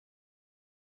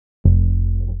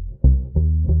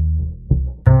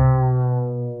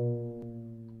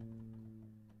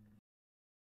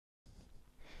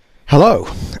Hello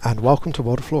and welcome to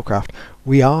World of Floorcraft.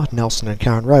 We are Nelson and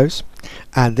Karen Rose,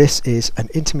 and this is an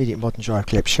Intermediate Modern Jive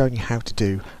Clip showing you how to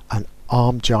do an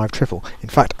arm jive triple. In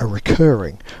fact, a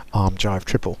recurring arm jive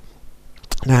triple.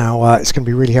 Now it's going to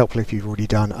be really helpful if you've already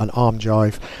done an arm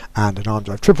jive and an arm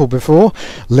jive triple before.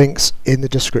 Links in the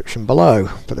description below,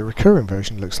 but the recurring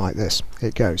version looks like this.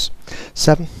 It goes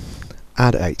 7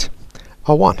 and 8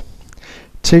 are 1,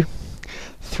 2,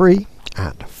 3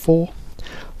 and 4,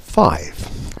 5,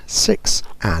 6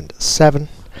 and 7,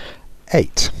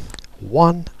 8,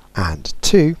 1 and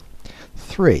 2,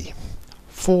 3,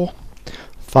 4,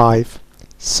 5,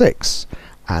 6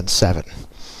 and 7.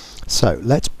 So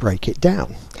let's break it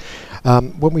down.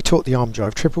 When we taught the arm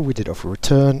jive triple, we did off a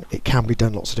return. It can be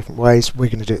done lots of different ways. We're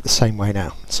going to do it the same way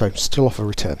now. So still off a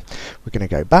return. We're going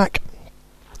to go back,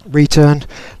 return,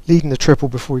 leading the triple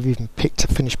before we've even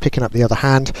finished picking up the other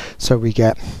hand. So we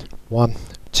get 1,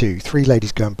 2, 3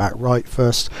 ladies going back right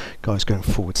first, guys going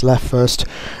forwards left first.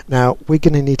 Now we're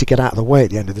going to need to get out of the way at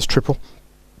the end of this triple,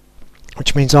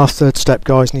 which means our third step,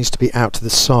 guys, needs to be out to the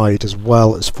side as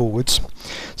well as forwards,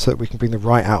 so that we can bring the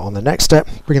right out on the next step.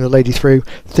 Bringing the lady through,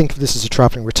 think of this as a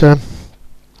travelling return.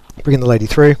 Bringing the lady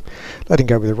through, letting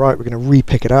go with the right, we're going to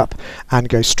re-pick it up and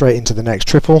go straight into the next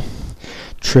triple.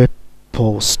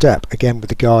 Triple step, again with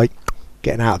the guy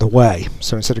getting out of the way.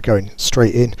 So instead of going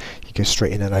straight in, you go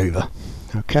straight in and over.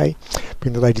 Okay,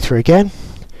 bring the lady through again,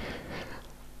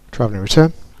 travelling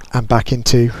return, and back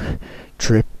into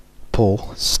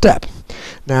triple step.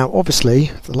 Now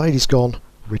obviously the lady's gone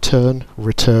return,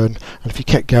 return, and if you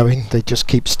kept going they just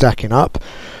keep stacking up.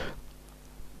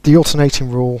 The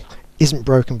alternating rule isn't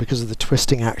broken because of the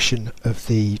twisting action of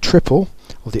the triple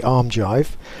or the arm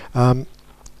jive,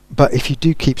 but if you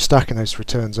do keep stacking those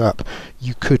returns up,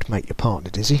 you could make your partner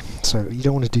dizzy, so you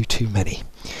don't want to do too many.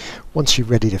 Once you're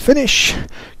ready to finish,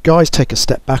 guys take a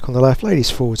step back on the left,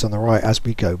 ladies forwards on the right as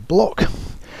we go block.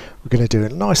 We're going to do a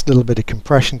nice little bit of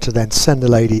compression to then send the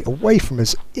lady away from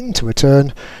us into a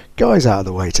turn, guys out of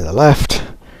the way to the left,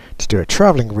 to do a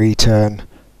travelling return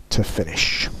to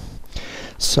finish.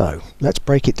 So let's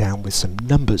break it down with some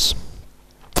numbers.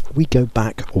 We go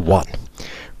back 1,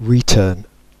 return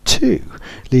 2,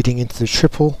 leading into the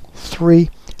triple 3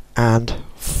 and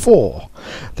 4.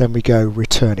 Then we go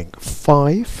returning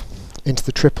 5 into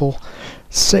the triple,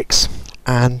 6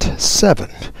 and 7,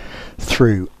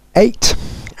 through 8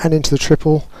 and into the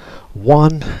triple,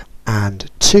 1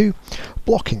 and 2,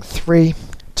 blocking 3,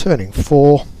 turning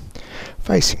 4,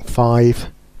 facing 5,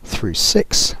 through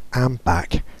 6 and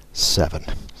back 7.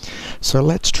 So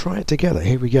let's try it together.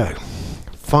 Here we go.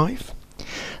 5,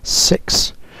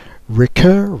 6,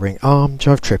 recurring arm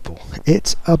jive triple.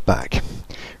 It's a back,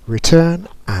 return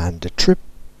and a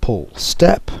triple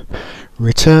step,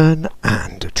 return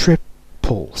and a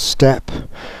triple step,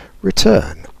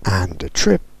 return and a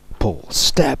triple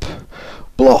step,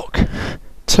 block,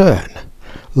 turn,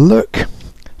 look,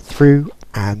 through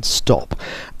and stop.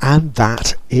 And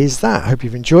that is that. I hope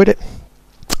you've enjoyed it.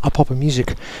 I'll pop a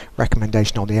music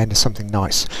recommendation on the end of something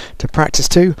nice to practice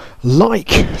to. Like,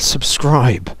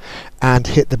 subscribe and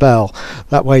hit the bell.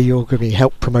 That way you're going to be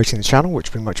help promoting the channel,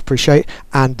 which we much appreciate,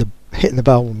 and hitting the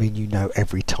bell will mean you know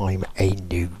every time a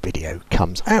new video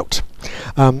comes out.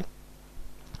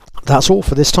 That's all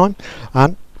for this time,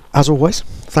 and as always,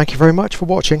 thank you very much for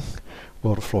watching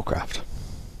World of Floorcraft.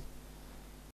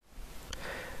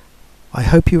 I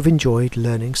hope you've enjoyed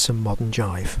learning some modern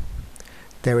jive.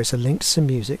 There is a link to some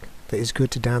music that is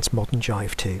good to dance modern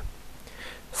jive to.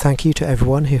 Thank you to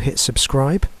everyone who hit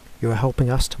subscribe. You are helping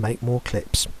us to make more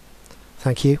clips.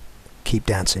 Thank you. Keep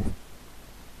dancing.